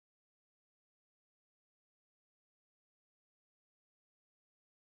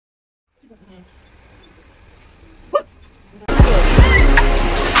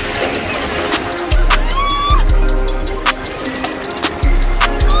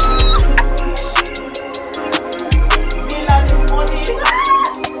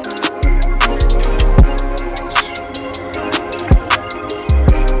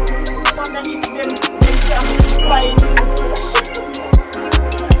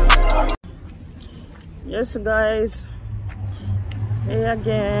Yes guys, hey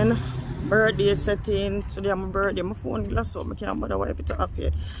again, birthday setting. Today my birthday, my phone glass up, I can't bother wipe it off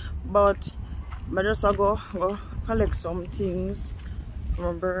yet. But I just go collect some things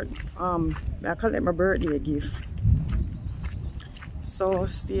for my I collect my birthday gift. So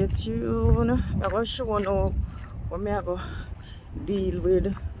stay tuned. I'm gonna show now what I go deal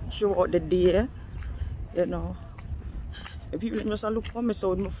with throughout the day. You know. The people just look for me so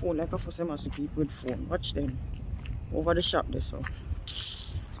with my phone like I first time I see people with phone. Watch them. Over the shop there, so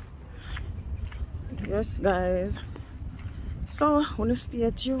yes guys, so wanna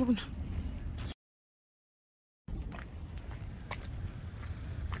stay tuned.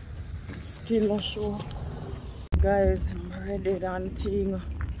 Still a show guys. I'm ready and thing,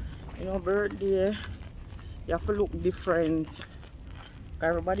 you know, birthday you have to look different.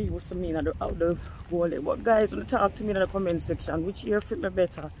 Everybody used to me out the goal, but guys, want to talk to me in the comment section which year fit me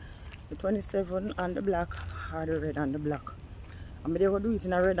better, the 27 and the black or the red and the black. I'm going to do it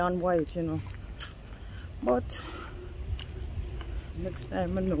in a red and white, you know. But next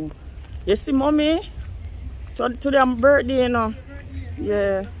time I know. You see mommy? Today my birthday, you know.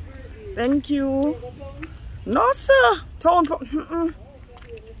 Yeah. Thank you. No sir. Town for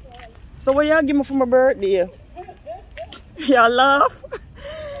So what you give me for my birthday? You laugh?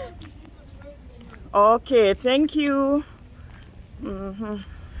 Okay, thank you.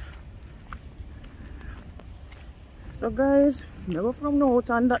 So guys, never from now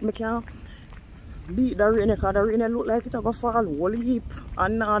and that I can beat the rain because the rain look like it's gonna fall whole heap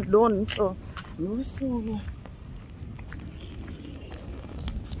and not done. So no so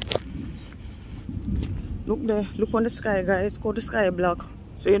look there, look on the sky guys, go the sky black.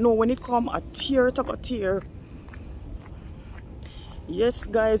 So you know when it come a tear, it's a tear. Yes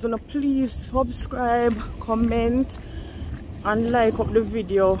guys, wanna please subscribe, comment and like up the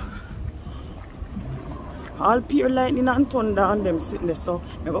video. All pure lightning and thunder and them sitting there, so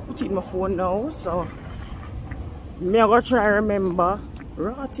I'm gonna put it in my phone now. So I'm gonna try remember.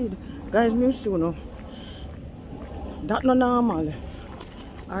 Rotted. Guys, me soon know. That no normal.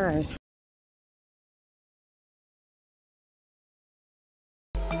 Alright.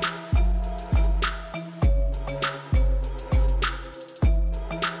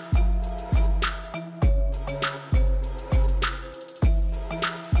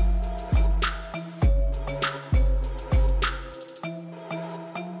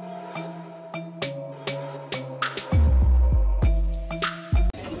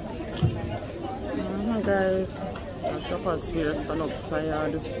 Guys, the shoppers here stand up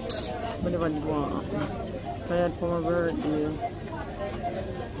tired. Whenever they want, tired for my birthday.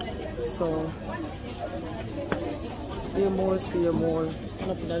 So, see more. Stand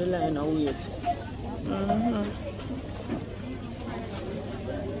up in the line and wait.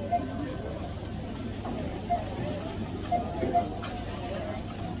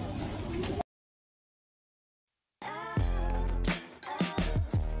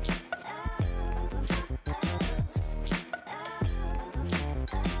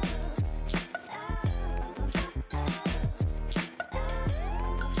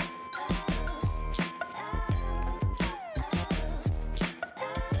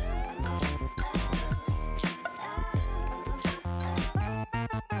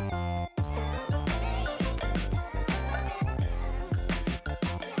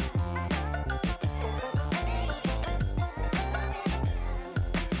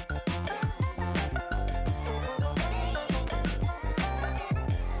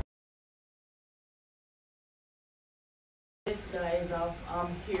 Yes guys,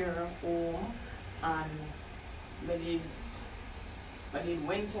 I'm here home and I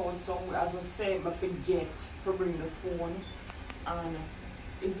went on somewhere. As I said, I forget to bring the phone and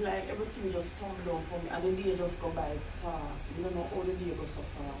it's like everything just turned down for me and the day just go by fast. You don't know how the day goes so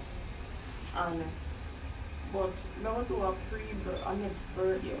fast. And but now I do a next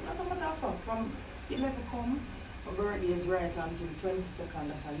birthday. As a matter of fact, from 11 come, my birthday is right until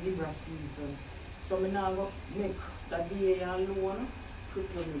 22nd at a Libra season. So I'm now going to make that day alone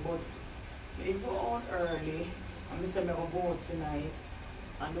prepare me, but I go out early and I say I go out tonight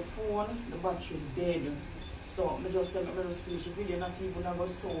and the phone, the battery dead. So I just say I just finish the video, not even I go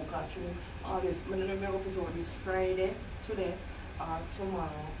soak through all this. I'm going to put over this Friday, today or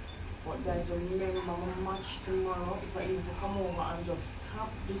tomorrow. But guys, remember my match tomorrow. If I even come over and just tap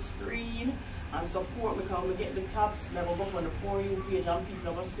the screen and support me because I get the taps, I go up on the For You page and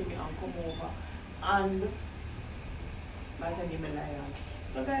people are going to see me and come over. And might I give me lion.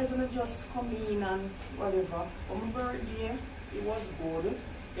 So guys, when I just come in and whatever. On my birthday, it was good.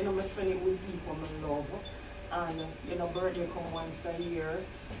 You know, I spend it with people I love. And you know, birthday come once a year.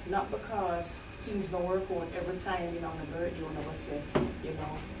 Not because things don't work out every time, you know, on a birthday, you never say, you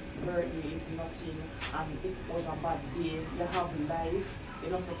know, birthday is nothing and it was a bad day. You have life, you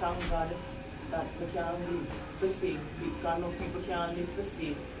know, so thank God that we can live for see. This kind of people can live for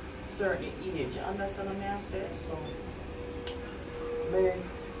see certain age. You understand what I say? So, but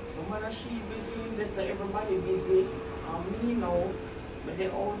no matter she busy, they say everybody busy. Me now, but they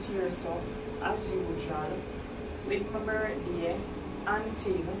out here, so as usual, with my birthday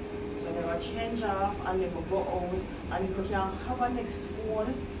until, so they will change off and they will go out and you can have a next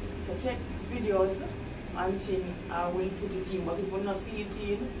phone to take videos until I will put it in. But if you not see it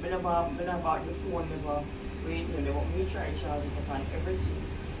in, I never the phone, never wait, they want me try charge it upon everything.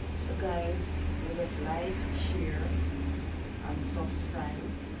 So guys, you just like, share and subscribe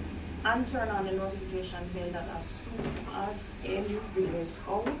and turn on the notification bell that as soon as a new video is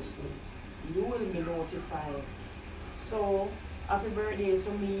out, you will be notified. So happy birthday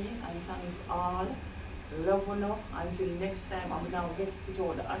to me and thanks all. Love you now. Until next time, I'm now get put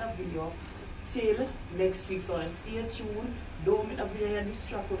out the other video till next week. So stay tuned. Don't make a video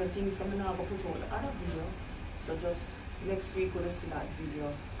distract with the things I'm now going to put out the other video. So just next week we'll see that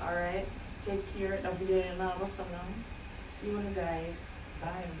video. Alright? Take care. The video now was so long. See you guys.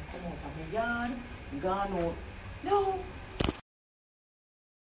 Bye. Come out of my yard. Gone out. No.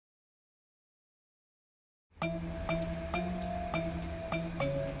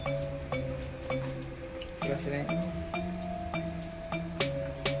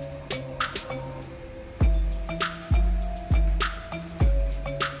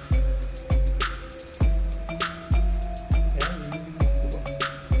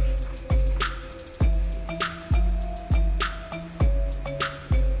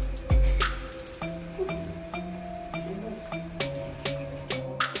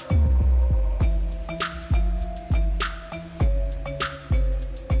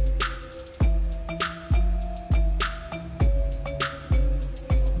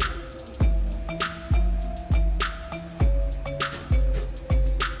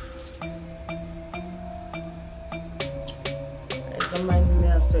 Mind me,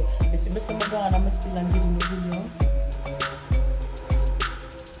 I say, you see, I'm still on the video.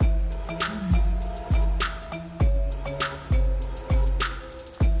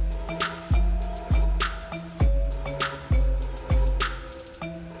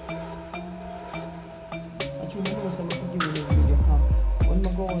 Actually, I know some people do the video. When I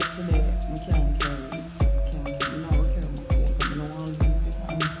go out today, we can't carry it. Now I carry my phone, but I don't want to use it.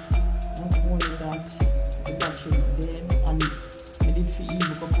 I'm not worried that the battery is dead and I did for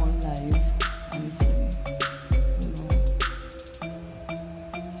ebook upon live and you know.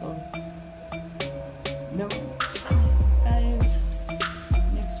 So no guys,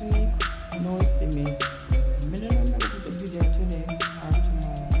 next week you know you see me. I don't remember to put the video today or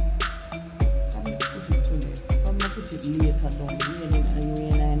tomorrow. I'm gonna put it today. I'm gonna put it later down the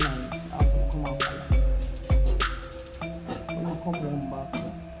night after I come out. When I come home back.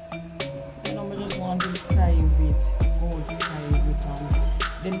 You know, I just want to private, go private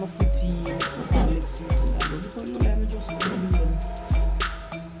and then I put in